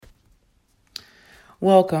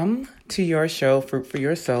Welcome to your show, Fruit for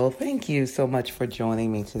Your Soul. Thank you so much for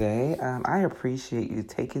joining me today. I appreciate you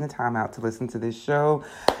taking the time out to listen to this show.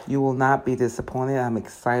 You will not be disappointed. I'm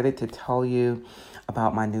excited to tell you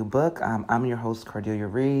about my new book. I'm your host, Cordelia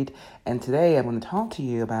Reed, and today I'm going to talk to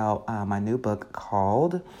you about my new book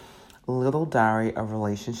called Little Diary of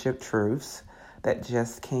Relationship Truths that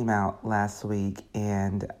just came out last week,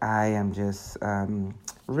 and I am just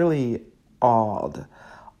really awed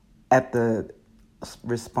at the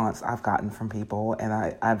response I've gotten from people,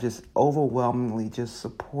 and I'm just overwhelmingly just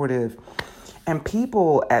supportive. And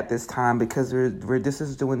people at this time, because this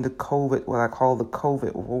is doing the COVID, what I call the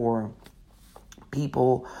COVID war,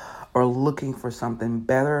 people are looking for something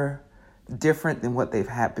better, different than what they've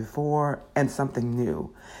had before, and something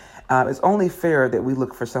new. It's only fair that we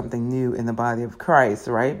look for something new in the body of Christ,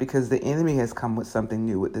 right? Because the enemy has come with something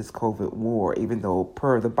new with this COVID war, even though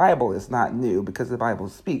per the Bible it's not new, because the Bible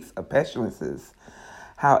speaks of pestilences.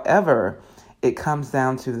 However, it comes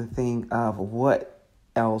down to the thing of what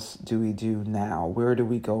else do we do now? Where do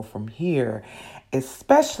we go from here?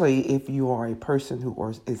 Especially if you are a person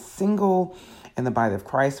who is single in the body of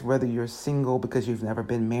Christ, whether you're single because you've never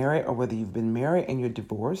been married or whether you've been married and you're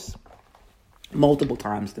divorced, multiple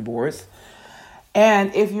times divorced.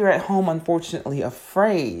 And if you're at home, unfortunately,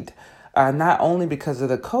 afraid, not only because of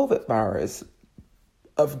the COVID virus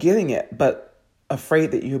of getting it, but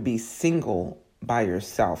afraid that you'll be single by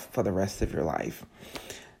yourself for the rest of your life.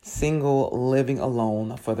 Single, living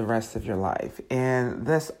alone for the rest of your life. And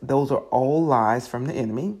those are all lies from the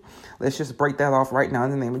enemy. Let's just break that off right now in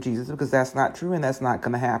the name of Jesus, because that's not true and that's not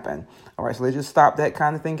going to happen. All right, so let's just stop that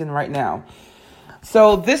kind of thinking right now.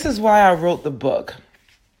 So this is why I wrote the book,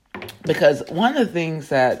 because one of the things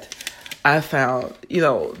that I found,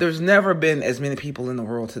 there's never been as many people in the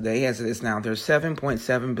world today as it is now. There's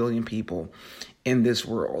 7.7 billion people in this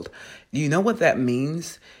world. Do you know what that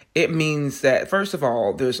means? It means that, first of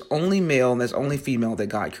all, there's only male and there's only female that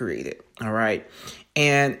God created. All right.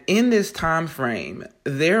 And in this time frame,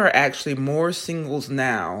 there are actually more singles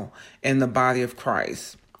now in the body of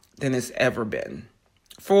Christ than it's ever been,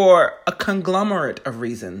 for a conglomerate of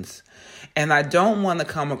reasons. And I don't want to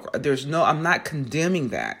come across, I'm not condemning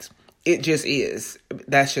that. It just is.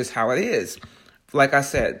 That's just how it is. Like I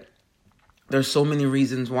said, there's so many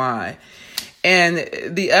reasons why. And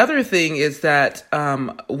the other thing is that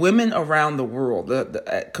women around the world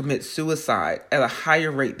commit suicide at a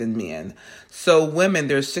higher rate than men. So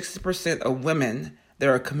there's 60% of women that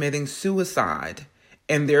are committing suicide,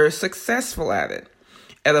 and they're successful at it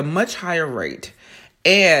at a much higher rate.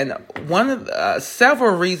 And one of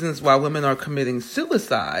several reasons why women are committing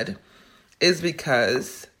suicide is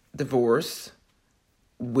because divorce,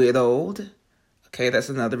 widowed. Okay, that's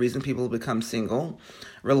another reason people become single.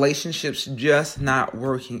 Relationships just not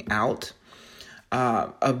working out.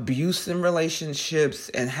 Abuse in relationships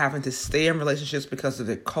and having to stay in relationships because of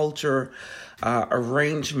the culture.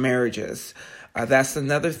 Arranged marriages. That's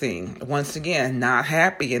another thing. Once again, not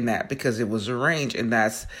happy in that because it was arranged. And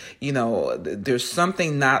that's, there's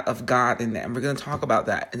something not of God in that. And we're going to talk about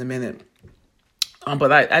that in a minute.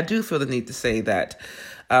 But I do feel the need to say that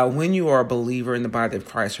when you are a believer in the body of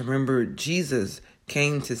Christ, remember Jesus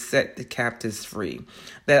came to set the captives free.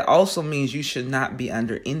 That also means you should not be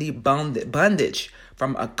under any bondage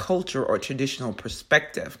from a culture or traditional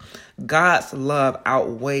perspective. God's love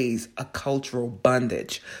outweighs a cultural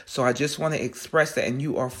bondage. So I just want to express that, and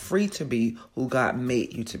you are free to be who God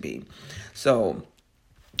made you to be. So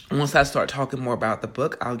once I start talking more about the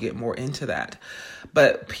book, I'll get more into that.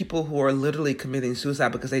 But people who are literally committing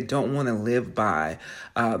suicide because they don't want to live by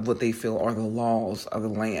what they feel are the laws of the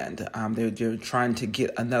land. They're trying to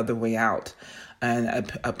get another way out.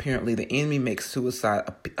 And apparently the enemy makes suicide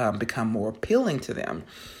become more appealing to them,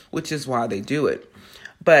 which is why they do it.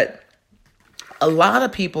 But a lot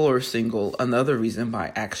of people are single, another reason,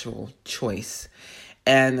 by actual choice.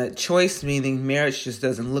 And choice meaning marriage just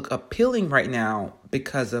doesn't look appealing right now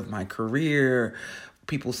because of my career.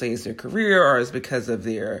 People say it's their career, or it's because of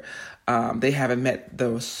their, they haven't met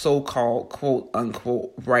the so-called quote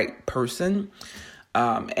unquote right person.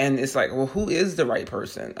 And it's like, well, who is the right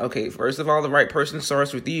person? Okay, first of all, the right person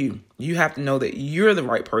starts with you. You have to know that you're the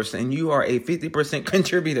right person, and you are a 50%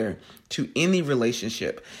 contributor to any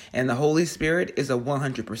relationship. And the Holy Spirit is a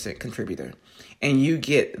 100% contributor. And you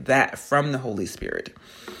get that from the Holy Spirit.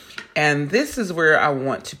 And this is where I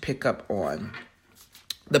want to pick up on.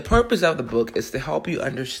 The purpose of the book is to help you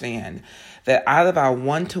understand that out of our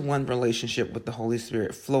one-to-one relationship with the Holy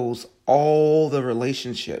Spirit flows all the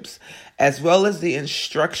relationships, as well as the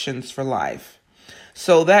instructions for life.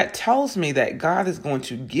 So that tells me that God is going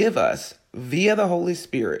to give us, via the Holy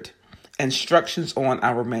Spirit, instructions on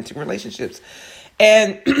our romantic relationships.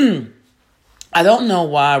 And I don't know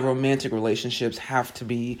why romantic relationships have to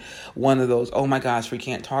be one of those, oh my gosh, we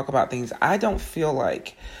can't talk about things. I don't feel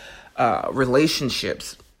like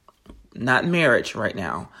relationships, not marriage right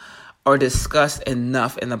now, are discussed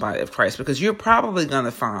enough in the body of Christ, because you're probably going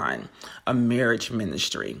to find a marriage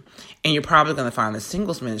ministry and you're probably going to find a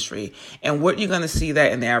singles ministry. And what you're going to see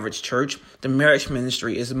that in the average church, the marriage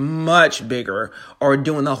ministry is much bigger or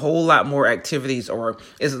doing a whole lot more activities, or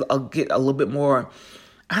get a little bit more,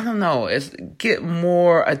 I don't know, get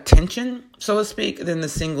more attention, so to speak, than the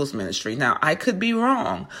singles ministry. Now, I could be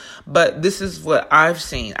wrong, but this is what I've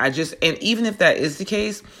seen. And even if that is the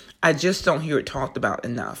case, I just don't hear it talked about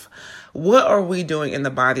enough. What are we doing in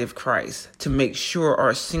the body of Christ to make sure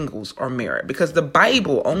our singles are married? Because the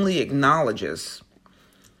Bible only acknowledges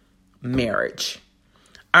marriage.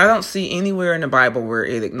 I don't see anywhere in the Bible where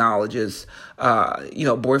it acknowledges,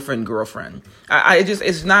 boyfriend, girlfriend.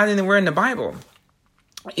 It's not anywhere in the Bible,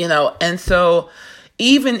 and so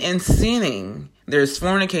even in sinning, there's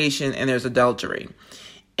fornication and there's adultery.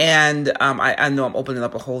 And I know I'm opening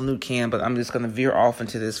up a whole new can, but I'm just going to veer off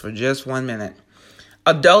into this for just 1 minute.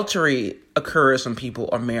 Adultery occurs when people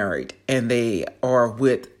are married and they are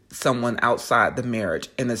with someone outside the marriage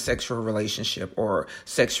in a sexual relationship or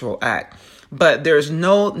sexual act. But there's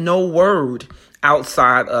no word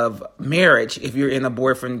outside of marriage if you're in a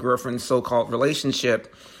boyfriend-girlfriend so-called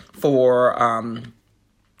relationship for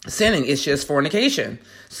sinning. It's just fornication.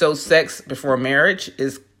 So sex before marriage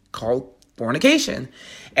is called fornication.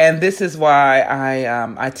 And this is why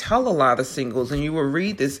I tell a lot of singles, and you will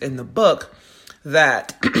read this in the book,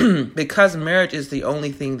 that because marriage is the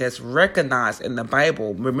only thing that's recognized in the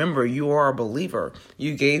Bible. Remember, you are a believer.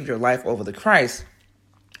 You gave your life over to Christ.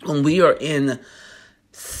 When we are in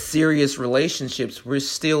serious relationships, we're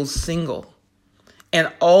still single.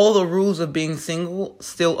 And all the rules of being single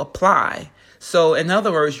still apply. So in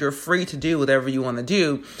other words, you're free to do whatever you want to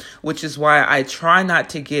do, which is why I try not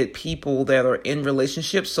to get people that are in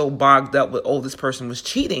relationships so bogged up with, oh, this person was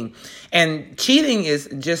cheating. And cheating is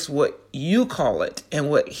just what you call it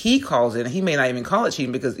and what he calls it. And he may not even call it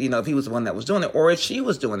cheating because, if he was the one that was doing it or if she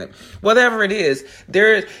was doing it, whatever it is,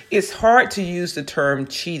 it's hard to use the term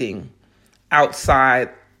cheating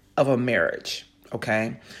outside of a marriage.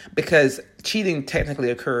 Okay, because cheating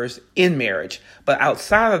technically occurs in marriage, but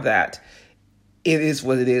outside of that, it is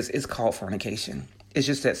what it is. It's called fornication. It's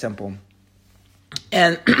just that simple.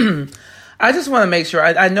 And I just want to make sure,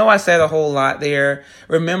 I know I said a whole lot there.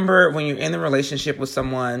 Remember, when you're in a relationship with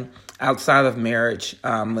someone outside of marriage,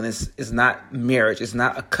 when it's not marriage, it's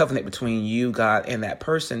not a covenant between you, God, and that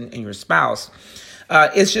person and your spouse.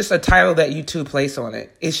 It's just a title that you two place on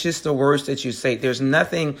it. It's just the words that you say. There's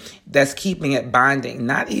nothing that's keeping it binding.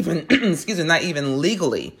 Not even, not even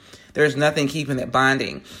legally. There's nothing keeping it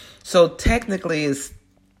binding. So technically,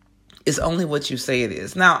 it's only what you say it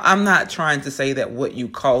is. Now, I'm not trying to say that what you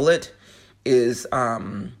call it is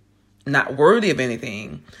not worthy of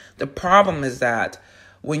anything. The problem is that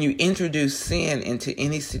when you introduce sin into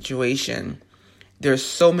any situation, there's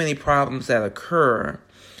so many problems that occur.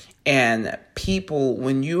 And people,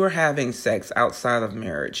 when you are having sex outside of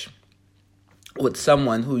marriage with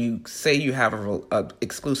someone who you say you have a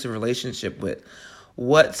exclusive relationship with,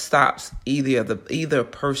 what stops either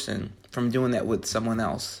person from doing that with someone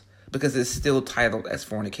else? Because it's still titled as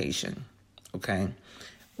fornication. Okay,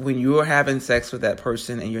 when you're having sex with that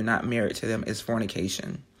person and you're not married to them, it's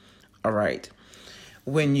fornication. All right.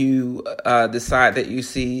 When you decide that you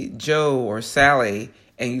see Joe or Sally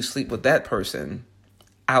and you sleep with that person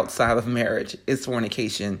outside of marriage, it's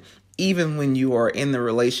fornication. Even when you are in the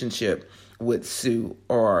relationship with Sue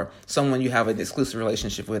or someone you have an exclusive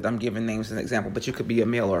relationship with. I'm giving names as an example, but you could be a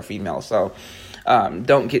male or a female. So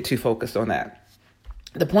don't get too focused on that.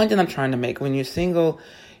 The point that I'm trying to make, when you're single,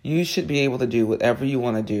 you should be able to do whatever you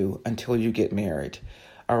want to do until you get married.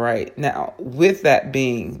 All right. Now, with that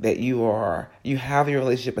being that you have your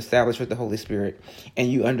relationship established with the Holy Spirit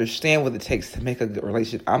and you understand what it takes to make a good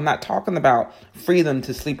relationship. I'm not talking about freedom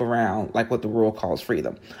to sleep around like what the world calls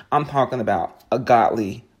freedom. I'm talking about a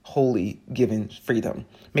godly, holy, given freedom.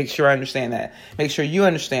 Make sure I understand that. Make sure you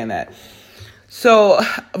understand that. So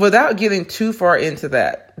without getting too far into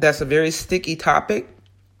that, that's a very sticky topic.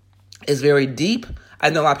 It's very deep. I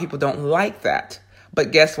know a lot of people don't like that.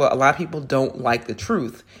 But guess what? A lot of people don't like the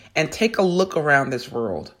truth. And take a look around this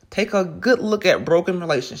world. Take a good look at broken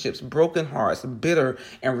relationships, broken hearts, bitter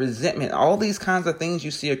and resentment, all these kinds of things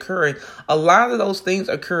you see occurring. A lot of those things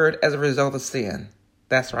occurred as a result of sin.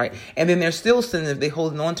 That's right. And then there's still sin if they're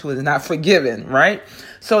holding on to it and not forgiven, right?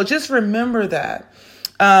 So just remember that.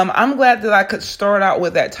 I'm glad that I could start out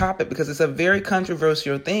with that topic because it's a very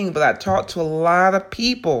controversial thing, but I talk to a lot of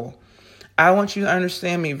people. I want you to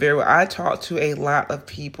understand me very well. I talk to a lot of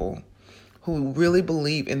people who really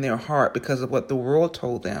believe in their heart because of what the world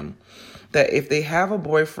told them, that if they have a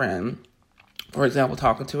boyfriend, for example,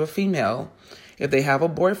 talking to a female, if they have a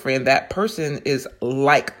boyfriend, that person is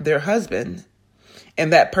like their husband,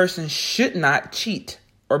 and that person should not cheat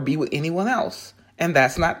or be with anyone else. And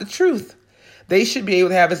that's not the truth. They should be able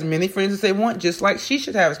to have as many friends as they want, just like she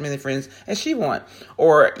should have as many friends as she wants.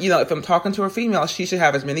 Or, if I'm talking to a female, she should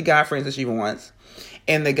have as many guy friends as she wants.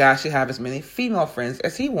 And the guy should have as many female friends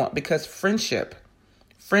as he wants. Because friendship,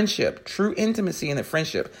 true intimacy in a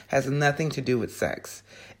friendship has nothing to do with sex.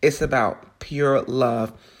 It's about pure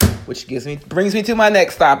love, which brings me to my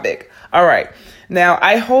next topic. All right. Now,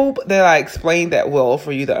 I hope that I explained that well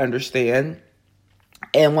for you to understand.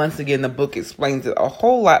 And once again, the book explains it a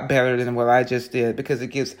whole lot better than what I just did because it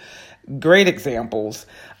gives great examples.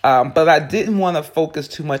 But I didn't want to focus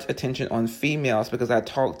too much attention on females because I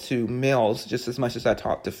talk to males just as much as I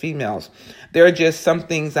talk to females. There are just some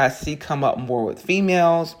things I see come up more with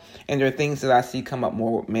females, and there are things that I see come up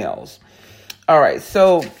more with males. All right,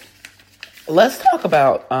 so let's talk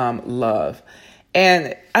about love.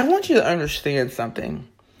 And I want you to understand something.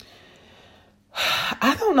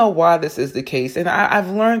 I don't know why this is the case, and I've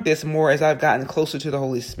learned this more as I've gotten closer to the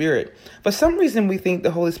Holy Spirit. For some reason, we think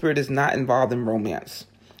the Holy Spirit is not involved in romance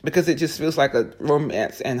because it just feels like a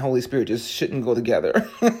romance and Holy Spirit just shouldn't go together.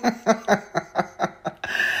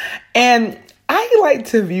 And I like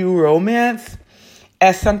to view romance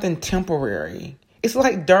as something temporary. It's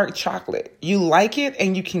like dark chocolate. You like it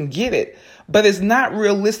and you can get it, but it's not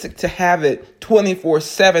realistic to have it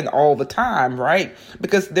 24/7 all the time, right?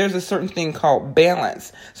 Because there's a certain thing called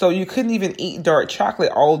balance. So you couldn't even eat dark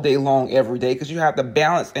chocolate all day long every day because you have to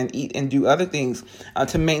balance and eat and do other things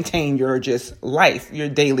to maintain your just life, your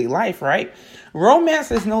daily life, right?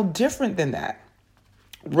 Romance is no different than that.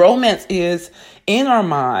 Romance is, in our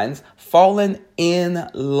minds, falling in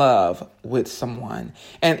love with someone.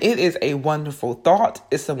 And it is a wonderful thought.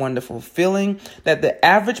 It's a wonderful feeling that the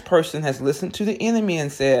average person has listened to the enemy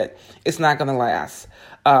and said, it's not going to last.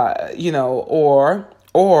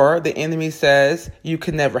 Or the enemy says, you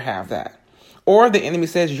can never have that. Or the enemy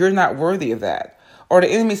says, you're not worthy of that. Or the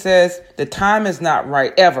enemy says, the time is not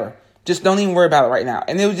right ever. Just don't even worry about it right now.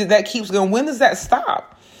 And that keeps going. When does that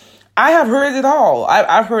stop? I have heard it all.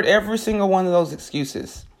 I've heard every single one of those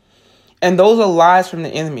excuses. And those are lies from the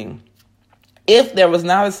enemy. If there was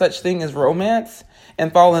not a such thing as romance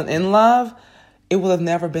and falling in love, it would have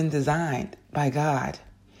never been designed by God.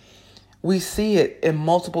 We see it in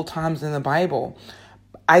multiple times in the Bible.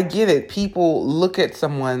 I get it. People look at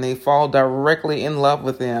someone, they fall directly in love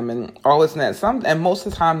with them and all this and that. And most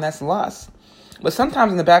of the time that's lust. But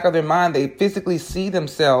sometimes in the back of their mind, they physically see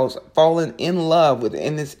themselves falling in love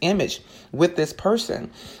in this image with this person.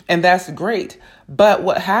 And that's great. But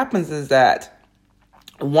what happens is that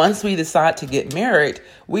once we decide to get married,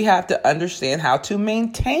 we have to understand how to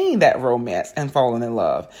maintain that romance and falling in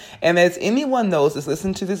love. And as anyone knows that's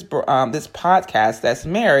listening to this podcast that's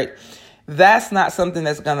married, that's not something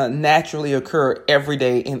that's going to naturally occur every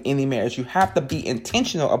day in any marriage. You have to be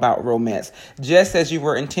intentional about romance, just as you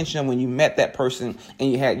were intentional when you met that person and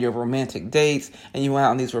you had your romantic dates and you went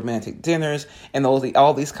out on these romantic dinners and all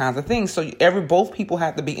these kinds of things. So both people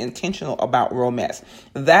have to be intentional about romance.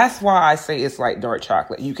 That's why I say it's like dark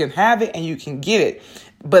chocolate. You can have it and you can get it,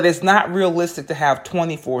 but it's not realistic to have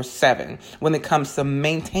 24/7 when it comes to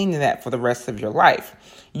maintaining that for the rest of your life.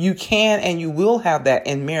 You can and you will have that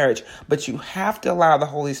in marriage, but you have to allow the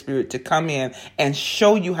Holy Spirit to come in and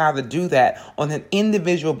show you how to do that on an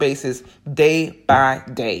individual basis, day by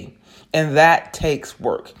day. And that takes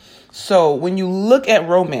work. So when you look at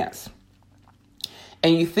romance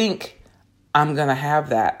and you think, I'm going to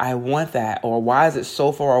have that, I want that, or why is it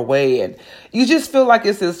so far away? And you just feel like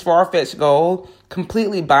it's this far-fetched goal,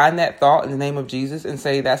 completely bind that thought in the name of Jesus and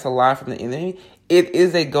say that's a lie from the enemy. It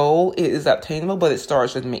is a goal. It is obtainable, but it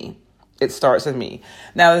starts with me. It starts with me.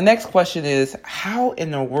 Now, the next question is, how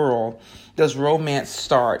in the world does romance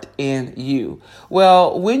start in you?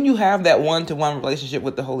 Well, when you have that one-to-one relationship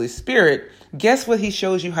with the Holy Spirit, guess what he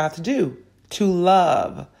shows you how to do? To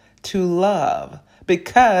love.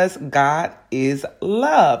 Because God is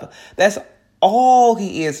love. That's all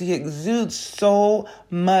he is. He exudes so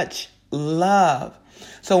much love.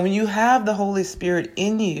 So when you have the Holy Spirit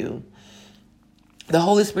in you, the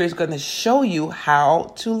Holy Spirit is going to show you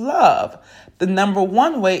how to love. The number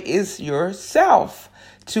one way is yourself,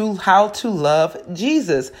 how to love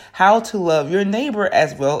Jesus, how to love your neighbor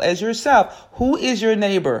as well as yourself. Who is your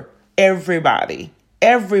neighbor? Everybody.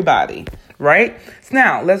 everybody, right? So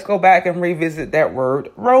now let's go back and revisit that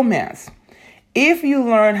word romance. If you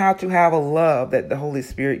learn how to have a love that the Holy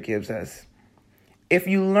Spirit gives us, if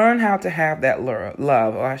you learn how to have that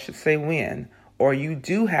love, or I should say when, or you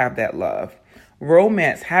do have that love,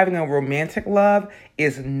 romance, having a romantic love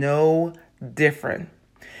is no different.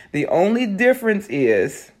 The only difference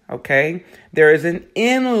is, okay, there is an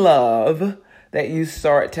in love that you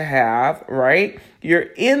start to have, right? You're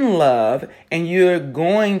in love and you're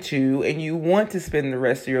going to, and you want to spend the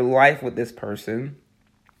rest of your life with this person,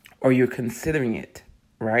 or you're considering it,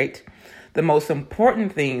 right? The most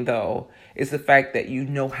important thing, though, is the fact that you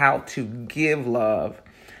know how to give love.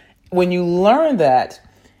 When you learn that,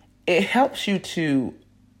 it helps you to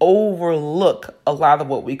overlook a lot of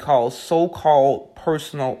what we call so-called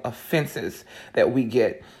personal offenses that we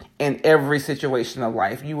get in every situation of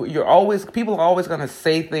life. People are always going to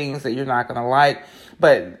say things that you're not going to like,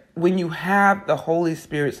 but when you have the Holy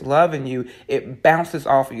Spirit's love in you, it bounces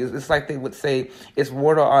off of you. It's like they would say, it's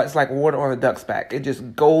like water on a duck's back. It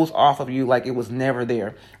just goes off of you like it was never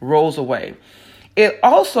there, rolls away. It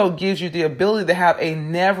also gives you the ability to have a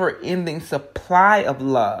never-ending supply of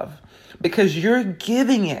love because you're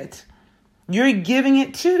giving it. You're giving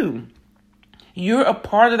it too. You're a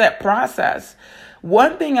part of that process.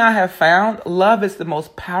 One thing I have found, love is the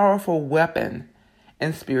most powerful weapon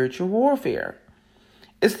in spiritual warfare.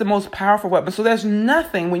 It's the most powerful weapon. So there's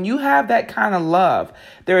nothing, when you have that kind of love,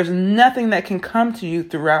 there is nothing that can come to you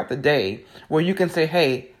throughout the day where you can say,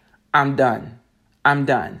 hey, I'm done. I'm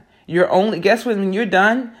done. Guess when you're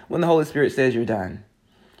done? When the Holy Spirit says you're done.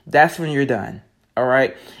 That's when you're done. All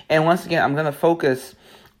right. And once again, I'm going to focus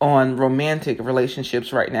on romantic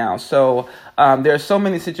relationships right now. So there are so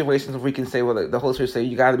many situations where we can say, well, the Holy Spirit say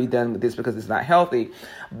you got to be done with this because it's not healthy.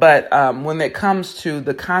 But when it comes to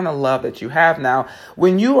the kind of love that you have now,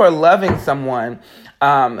 when you are loving someone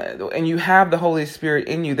and you have the Holy Spirit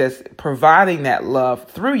in you that's providing that love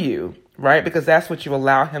through you, right? Because that's what you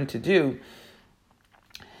allow him to do.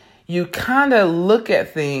 You kind of look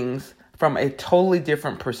at things from a totally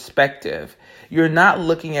different perspective. You're not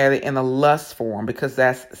looking at it in a lust form because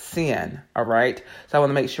that's sin, all right? So I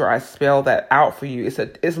want to make sure I spell that out for you.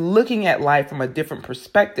 It's looking at life from a different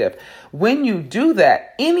perspective. When you do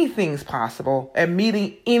that, anything's possible, and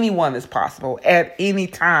meeting anyone is possible at any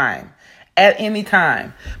time. At any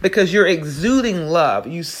time, because you're exuding love.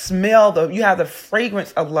 You have the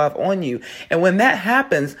fragrance of love on you. And when that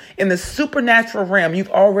happens in the supernatural realm, you've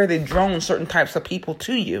already drawn certain types of people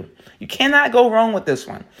to you. You cannot go wrong with this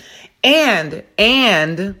one. And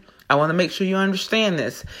I want to make sure you understand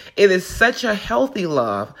this. It is such a healthy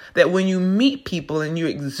love that when you meet people and you're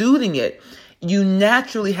exuding it, you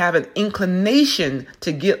naturally have an inclination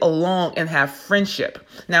to get along and have friendship.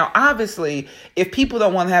 Now, obviously, if people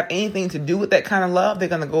don't want to have anything to do with that kind of love, they're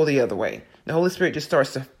going to go the other way. The Holy Spirit just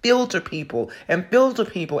starts to filter people and filter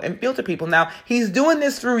people and filter people. Now, he's doing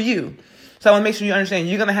this through you. So I want to make sure you understand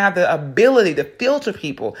you're going to have the ability to filter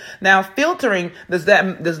people. Now, filtering does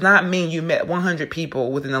not mean you met 100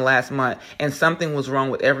 people within the last month and something was wrong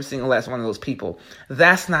with every single last one of those people.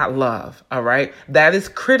 That's not love, all right? That is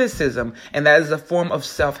criticism, and that is a form of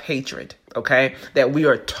self-hatred, okay, that we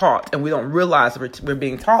are taught, and we don't realize we're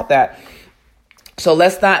being taught that. So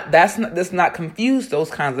let's not confuse those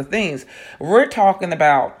kinds of things. We're talking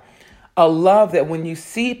about a love that when you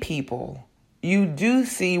see people, you do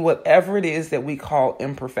see whatever it is that we call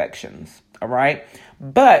imperfections, all right?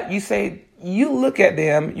 But you look at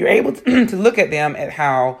them, you're able to look at them at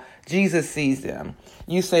how Jesus sees them.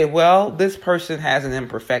 You say, well, this person has an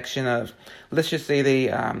imperfection of, let's just say they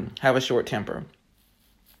have a short temper.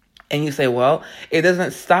 And you say, well, it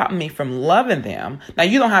doesn't stop me from loving them. Now,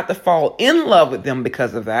 you don't have to fall in love with them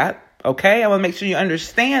because of that, okay? I want to make sure you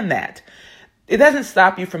understand that. It doesn't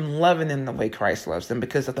stop you from loving them the way Christ loves them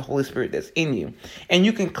because of the Holy Spirit that's in you. And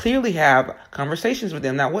you can clearly have conversations with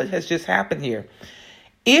them. Now, what has just happened here?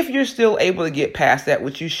 If you're still able to get past that,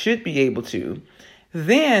 which you should be able to,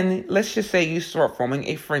 then let's just say you start forming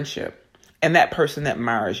a friendship and that person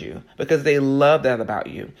admires you because they love that about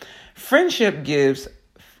you. Friendship gives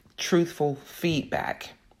truthful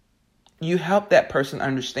feedback. You help that person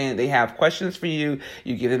understand. They have questions for you.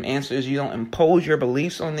 You give them answers. You don't impose your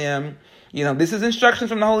beliefs on them. You know, this is instructions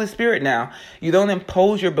from the Holy Spirit now. You don't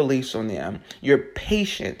impose your beliefs on them. You're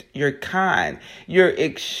patient. You're kind. You're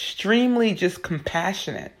extremely just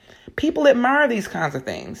compassionate. People admire these kinds of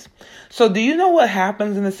things. So do you know what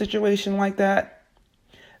happens in a situation like that?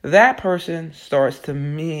 That person starts to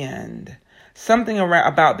mend. Something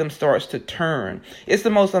about them starts to turn. It's the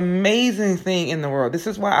most amazing thing in the world. This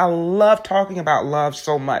is why I love talking about love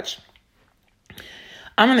so much.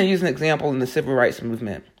 I'm going to use an example in the civil rights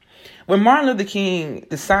movement. When Martin Luther King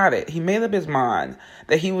decided, he made up his mind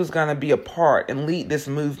that he was going to be a part and lead this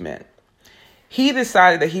movement. He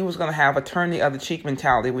decided that he was going to have a turn the other cheek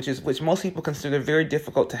mentality, which most people consider very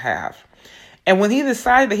difficult to have. And when he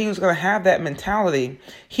decided that he was going to have that mentality,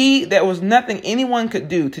 there was nothing anyone could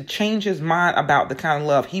do to change his mind about the kind of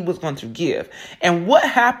love he was going to give. And what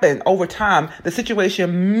happened over time, the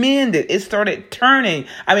situation mended. It started turning.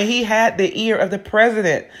 I mean, he had the ear of the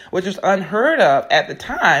president, which was unheard of at the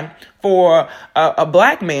time for a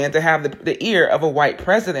black man to have the ear of a white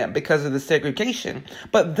president because of the segregation.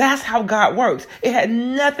 But that's how God works. It had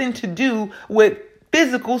nothing to do with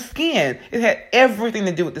physical skin. It had everything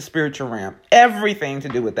to do with the spiritual realm. Everything to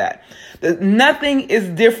do with that. Nothing is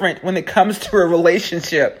different when it comes to a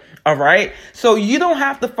relationship. All right. So you don't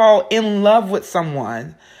have to fall in love with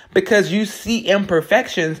someone because you see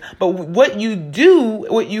imperfections. But what you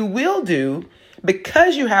will do,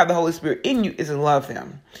 because you have the Holy Spirit in you, is love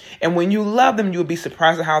them. And when you love them, you'll be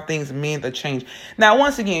surprised at how things mean to change. Now,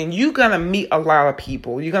 once again, you're going to meet a lot of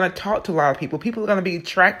people. You're going to talk to a lot of people. People are going to be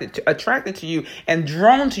attracted to you and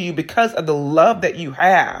drawn to you because of the love that you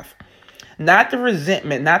have. Not the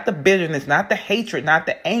resentment, not the bitterness, not the hatred, not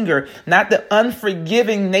the anger, not the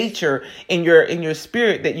unforgiving nature in your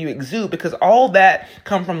spirit that you exude, because all that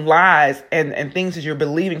come from lies and things that you're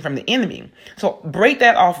believing from the enemy. So break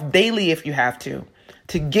that off daily if you have to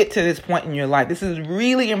get to this point in your life. This is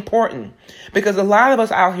really important because a lot of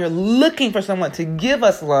us out here looking for someone to give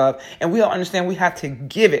us love, and we don't understand we have to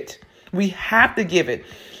give it. We have to give it.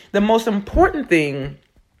 The most important thing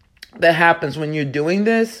that happens when you're doing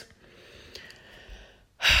this,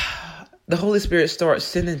 the Holy Spirit starts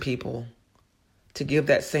sending people to give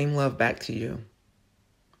that same love back to you.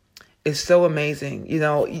 It's so amazing. You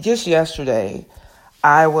know, just yesterday,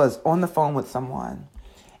 I was on the phone with someone,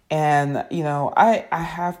 and, you know, I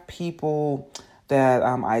have people that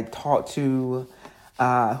I talk to,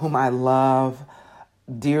 whom I love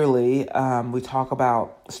dearly. We talk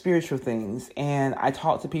about spiritual things, and I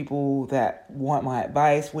talk to people that want my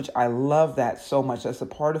advice, which I love that so much. That's a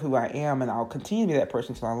part of who I am, and I'll continue to be that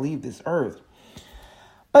person until I leave this earth.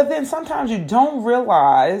 But then sometimes you don't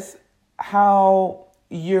realize how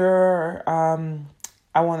your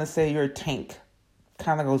tank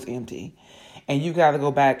kind of goes empty, and you got to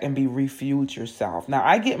go back and be refueled yourself. Now,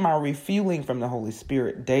 I get my refueling from the Holy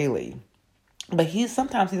Spirit daily. But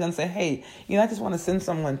sometimes he doesn't say, hey, I just want to send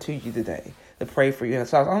someone to you today to pray for you. And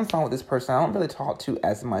so I was on the phone with this person I don't really talk to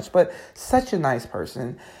as much, but such a nice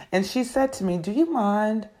person. And she said to me, do you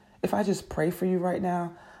mind if I just pray for you right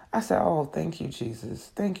now? I said, oh, thank you, Jesus.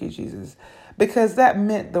 Thank you, Jesus. Because that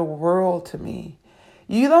meant the world to me.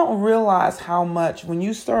 You don't realize how much when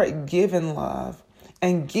you start giving love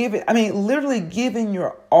and literally giving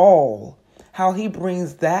your all, how he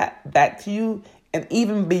brings that back to you. And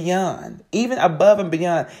even beyond, even above and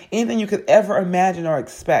beyond anything you could ever imagine or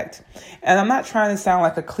expect. And I'm not trying to sound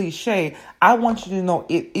like a cliche. I want you to know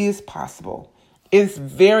it is possible. It's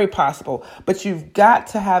very possible. But you've got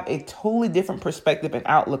to have a totally different perspective and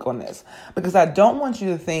outlook on this. Because I don't want you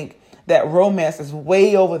to think that romance is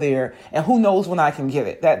way over there and who knows when I can get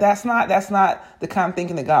it. That's not the kind of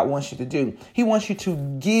thinking that God wants you to do. He wants you to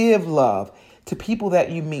give love to people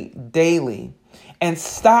that you meet daily. And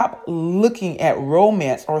stop looking at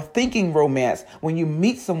romance or thinking romance when you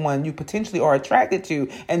meet someone you potentially are attracted to,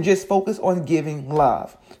 and just focus on giving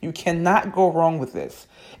love. You cannot go wrong with this.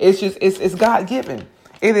 It's God-given.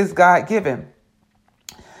 It is God-given.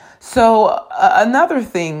 So another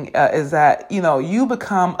thing is that, you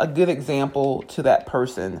become a good example to that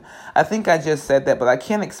person. I think I just said that, but I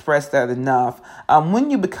can't express that enough.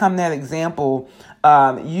 When you become that example,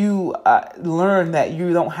 you learn that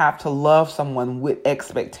you don't have to love someone with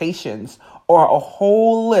expectations or a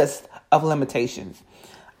whole list of limitations.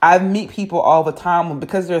 I meet people all the time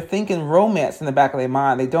because they're thinking romance in the back of their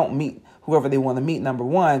mind. They don't meet whoever they want to meet, number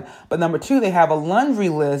one. But number two, they have a laundry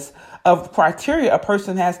list of criteria a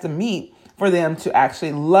person has to meet for them to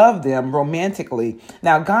actually love them romantically.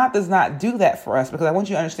 Now, God does not do that for us, because I want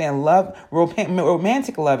you to understand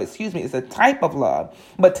romantic love, is a type of love.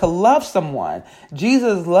 But to love someone,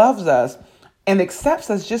 Jesus loves us and accepts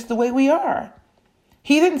us just the way we are.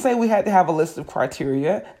 He didn't say we had to have a list of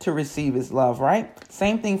criteria to receive his love, right?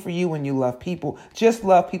 Same thing for you when you love people. Just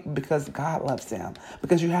love people because God loves them,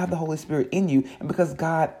 because you have the Holy Spirit in you, and because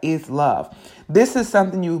God is love. This is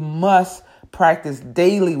something you must practice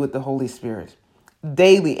daily with the Holy Spirit.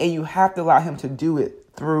 Daily. And you have to allow him to do it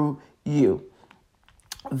through you.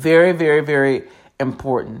 Very, very, very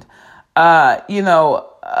important. Another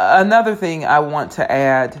thing I want to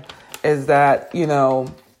add is that,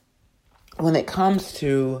 when it comes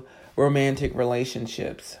to romantic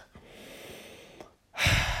relationships,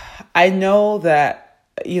 I know that,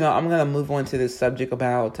 I'm going to move on to this subject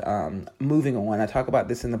about moving on. I talk about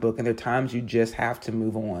this in the book, and there are times you just have to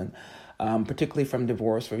move on, particularly from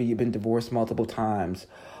divorce, where you've been divorced multiple times,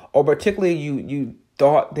 or particularly you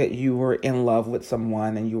thought that you were in love with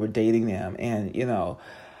someone and you were dating them. And,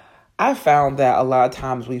 I found that a lot of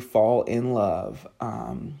times we fall in love.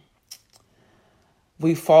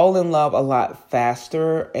 We fall in love a lot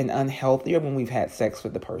faster and unhealthier when we've had sex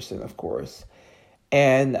with the person, of course.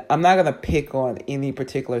 And I'm not going to pick on any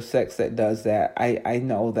particular sex that does that. I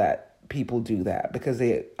know that people do that because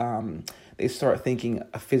they start thinking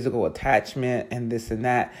a physical attachment and this and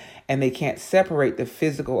that, and they can't separate the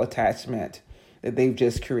physical attachment that they've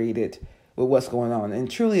just created with what's going on. And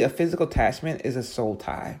truly, a physical attachment is a soul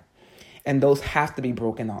tie. And those have to be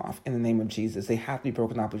broken off in the name of Jesus. They have to be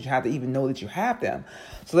broken off, but you have to even know that you have them.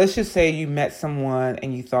 So let's just say you met someone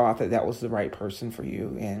and you thought that was the right person for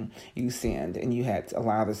you, and you sinned and you had a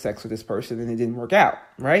lot of sex with this person and it didn't work out,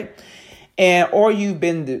 right? Or you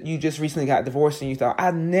just recently got divorced and you thought,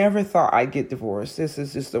 I never thought I'd get divorced. This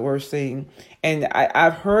is just the worst thing. And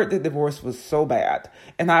I've heard that divorce was so bad,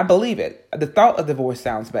 and I believe it. The thought of divorce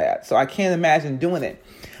sounds bad, so I can't imagine doing it.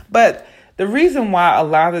 But the reason why a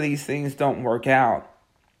lot of these things don't work out,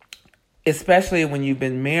 especially when you've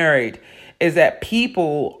been married, is that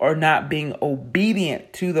people are not being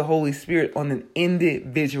obedient to the Holy Spirit on an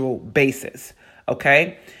individual basis.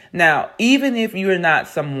 Okay? Now, even if you're not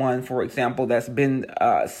someone, for example, that's been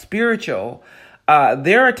spiritual,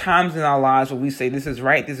 there are times in our lives where we say, this is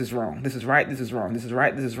right, this is wrong. This is right, this is wrong. This is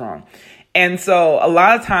right, this is wrong. And so a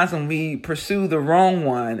lot of times when we pursue the wrong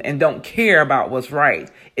one and don't care about what's right,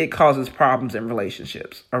 it causes problems in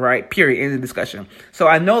relationships. All right. Period. End of discussion. So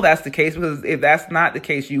I know that's the case, because if that's not the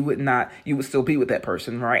case, you would still be with that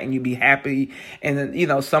person. Right. And you'd be happy and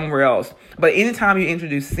then, somewhere else. But anytime you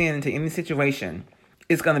introduce sin into any situation,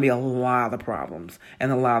 it's going to be a lot of problems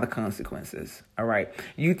and a lot of consequences. All right.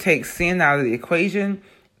 You take sin out of the equation,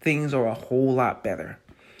 things are a whole lot better.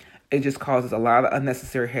 It just causes a lot of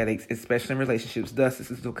unnecessary headaches, especially in relationships. Thus, this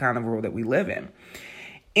is the kind of world that we live in.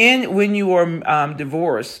 And when you are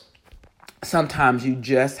divorced, sometimes you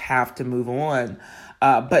just have to move on.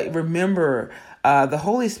 But remember, the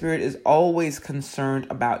Holy Spirit is always concerned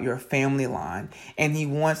about your family line. And he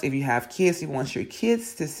wants, if you have kids, he wants your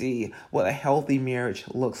kids to see what a healthy marriage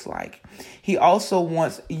looks like. He also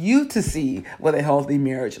wants you to see what a healthy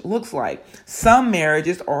marriage looks like. Some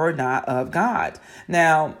marriages are not of God.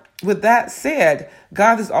 Now, with that said,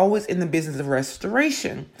 God is always in the business of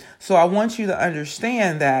restoration. So I want you to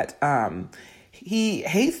understand that he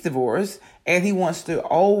hates divorce, and he's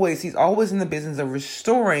always in the business of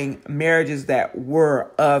restoring marriages that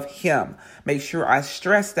were of him. Make sure I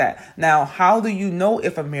stress that. Now, how do you know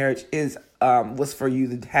if a marriage was for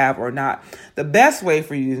you to have or not? The best way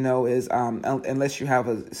for you to know is, unless you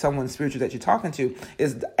have someone spiritual that you're talking to,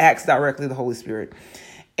 is ask directly the Holy Spirit.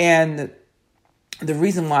 And the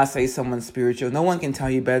reason why I say someone spiritual, no one can tell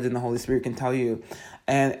you better than the Holy Spirit can tell you.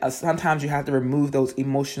 And sometimes you have to remove those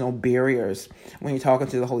emotional barriers when you're talking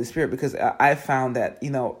to the Holy Spirit, because I found that,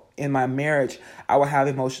 in my marriage, I would have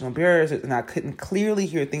emotional barriers and I couldn't clearly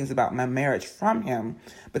hear things about my marriage from him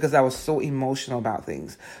because I was so emotional about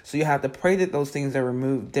things. So you have to pray that those things are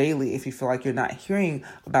removed daily if you feel like you're not hearing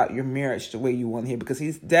about your marriage the way you want to hear, because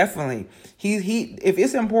he's definitely, if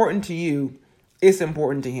it's important to you, it's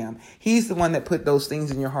important to him. He's the one that put those things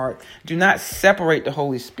in your heart. Do not separate the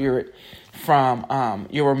Holy Spirit from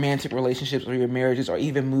your romantic relationships or your marriages or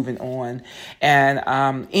even moving on.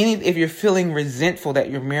 And if you're feeling resentful that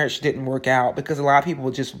your marriage didn't work out, because a lot of people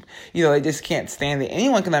just, they just can't stand it.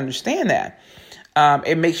 Anyone can understand that.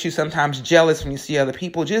 It makes you sometimes jealous when you see other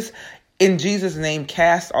people. Just in Jesus' name,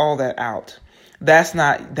 cast all that out. That's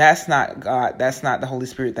not God. That's not the Holy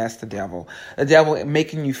Spirit. That's the devil. The devil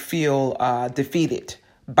making you feel defeated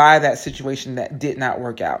by that situation that did not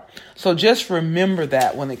work out. So just remember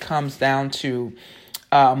that when it comes down to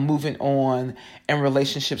moving on and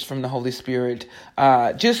relationships from the Holy Spirit,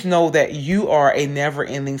 just know that you are a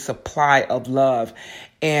never-ending supply of love,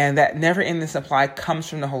 and that never-ending supply comes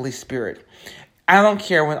from the Holy Spirit. I don't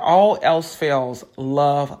care, when all else fails,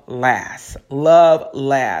 love lasts. Love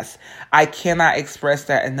lasts. I cannot express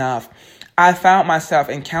that enough. I found myself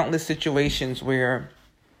in countless situations where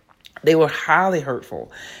they were highly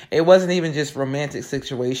hurtful. It wasn't even just romantic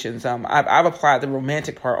situations. I've applied the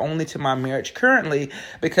romantic part only to my marriage currently,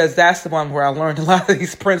 because that's the one where I learned a lot of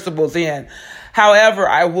these principles in. However,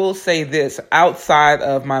 I will say this, outside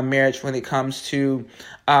of my marriage, when it comes to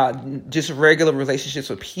just regular relationships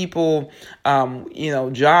with people,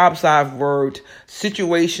 jobs I've worked,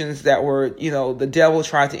 situations that were, the devil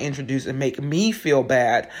tried to introduce and make me feel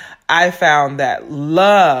bad. I found that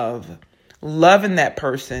loving that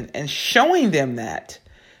person and showing them that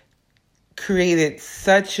created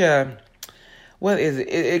such a,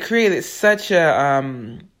 it created such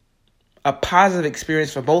a positive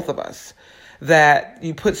experience for both of us, that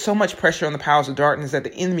you put so much pressure on the powers of darkness that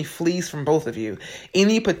the enemy flees from both of you.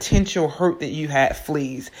 Any potential hurt that you had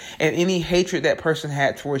flees, and any hatred that person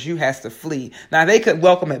had towards you has to flee. Now, they could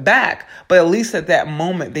welcome it back, but at least at that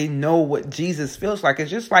moment, they know what Jesus feels like.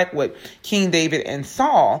 It's just like what King David and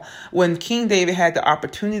Saul. When King David had the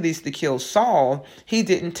opportunities to kill Saul, he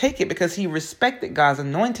didn't take it because he respected God's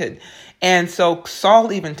anointed. And so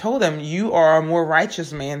Saul even told him, "You are a more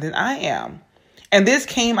righteous man than I am." And this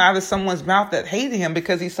came out of someone's mouth that hated him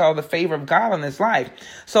because he saw the favor of God on his life.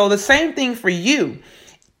 So the same thing for you.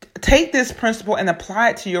 Take this principle and apply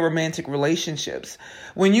it to your romantic relationships.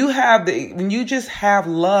 When you just have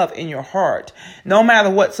love in your heart, no matter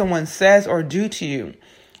what someone says or do to you,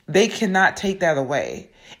 they cannot take that away.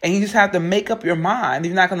 And you just have to make up your mind.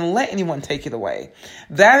 You're not going to let anyone take it away.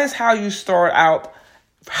 That is how you start out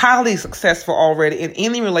highly successful already in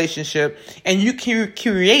any relationship. And you can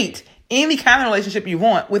create any kind of relationship you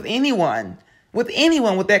want with anyone with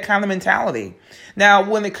that kind of mentality. Now,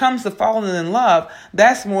 when it comes to falling in love,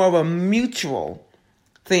 that's more of a mutual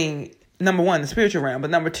thing. Number one, the spiritual realm.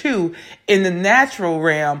 But number two, in the natural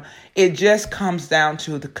realm, it just comes down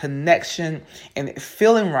to the connection and it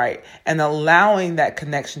feeling right and allowing that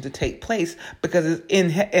connection to take place because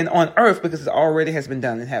it's on earth, because it already has been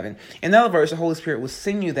done in heaven. In other words, the Holy Spirit will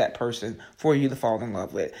send you that person for you to fall in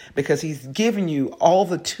love with because he's given you all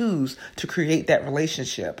the tools to create that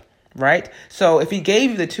relationship. Right? So if he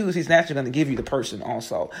gave you the tools, he's naturally going to give you the person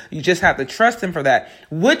also. You just have to trust him for that,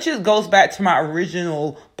 which goes back to my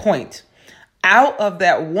original point. Out of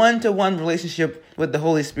that one-to-one relationship with the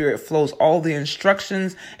Holy Spirit flows all the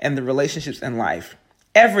instructions and the relationships in life.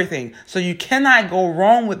 Everything. So you cannot go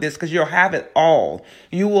wrong with this because you'll have it all.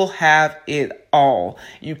 You will have it all.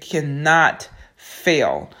 You cannot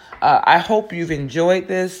fail. I hope you've enjoyed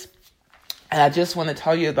this. And I just want to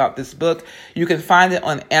tell you about this book. You can find it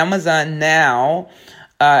on Amazon now.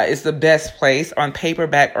 It's the best place. On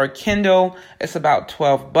paperback or Kindle, it's about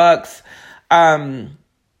 $12.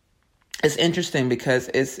 It's interesting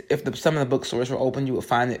because some of the bookstores were open, you would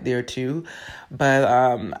find it there too. But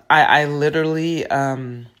I literally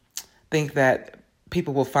think that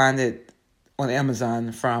people will find it on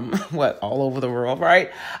Amazon from all over the world,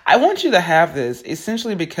 right? I want you to have this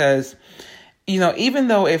essentially because, even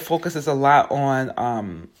though it focuses a lot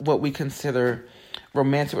on what we consider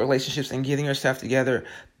romantic relationships and getting yourself together,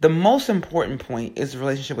 the most important point is the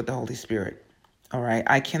relationship with the Holy Spirit. All right.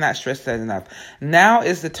 I cannot stress that enough. Now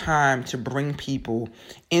is the time to bring people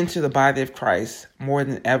into the body of Christ more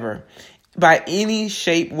than ever, by any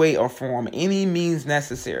shape, way, or form, any means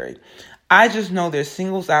necessary. I just know there's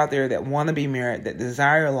singles out there that want to be married, that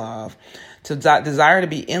desire love, desire to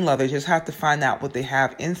be in love. They just have to find out what they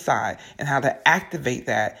have inside and how to activate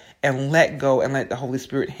that and let go and let the Holy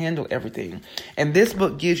Spirit handle everything. And this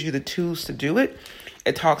book gives you the tools to do it.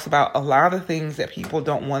 It talks about a lot of things that people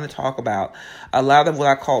don't want to talk about. A lot of what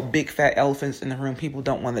I call big fat elephants in the room people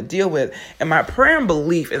don't want to deal with. And my prayer and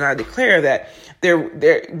belief, and I declare that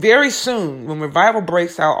they're very soon, when revival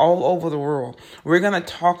breaks out all over the world, we're going to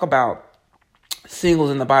talk about singles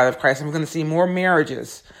in the body of Christ. And we're going to see more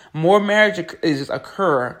marriages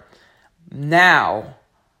occur now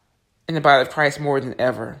in the body of Christ more than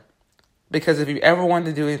ever. Because if you ever wanted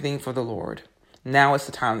to do anything for the Lord, now is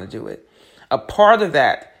the time to do it. A part of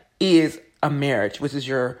that is a marriage, which is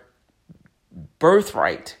your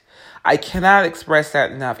birthright. I cannot express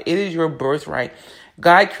that enough. It is your birthright.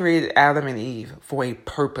 God created Adam and Eve for a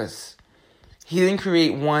purpose. He didn't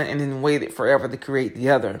create one and then waited forever to create the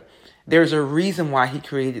other. There's a reason why he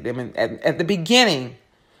created them at the beginning.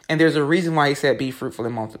 And there's a reason why he said, be fruitful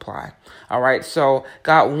and multiply. All right. So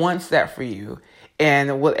God wants that for you.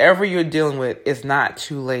 And whatever you're dealing with is not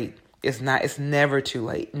too late. It's never too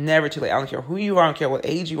late. Never too late. I don't care who you are. I don't care what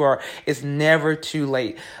age you are. It's never too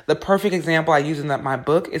late. The perfect example I use in my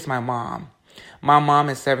book is my mom. My mom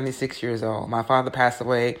is 76 years old. My father passed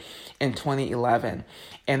away in 2011,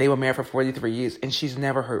 and they were married for 43 years, and she's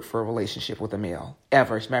never hurt for a relationship with a male,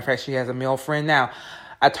 ever. As a matter of fact, she has a male friend now.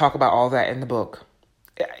 I talk about all that in the book.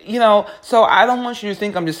 So I don't want you to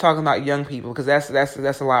think I'm just talking about young people, because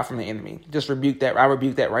that's a lot from the enemy. Just rebuke that. I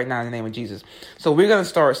rebuke that right now in the name of Jesus. So we're going to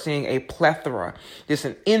start seeing a plethora, just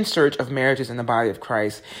an insurge of marriages in the body of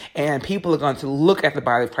Christ. And people are going to look at the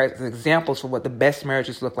body of Christ as examples for what the best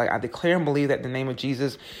marriages look like. I declare and believe that in the name of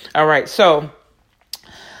Jesus. All right. So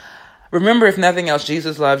remember, if nothing else,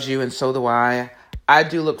 Jesus loves you, and so do I. I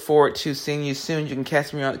do look forward to seeing you soon. You can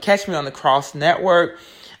catch me on the Cross Network.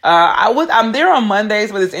 I'm there on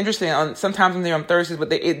Mondays, but it's interesting. Sometimes I'm there on Thursdays, but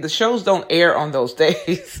the shows don't air on those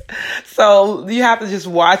days. So you have to just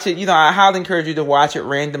watch it. I highly encourage you to watch it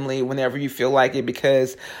randomly whenever you feel like it,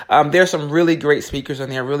 because there's some really great speakers on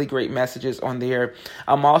there, really great messages on there.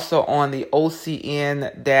 I'm also on the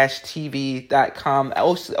OCN-TV.com,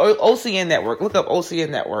 OCN Network. Look up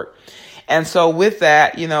OCN Network. And so with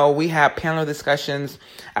that, we have panel discussions.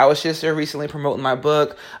 I was just there recently promoting my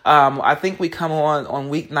book. I think we come on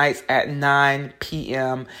weeknights at 9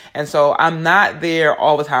 p.m. And so I'm not there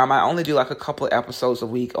all the time. I only do like a couple of episodes a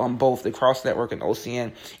week on both the Cross Network and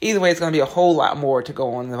OCN. Either way, it's going to be a whole lot more to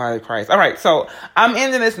go on in the body of Christ. All right, so I'm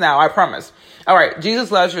ending this now, I promise. All right, Jesus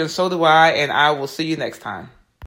loves you, and so do I, and I will see you next time.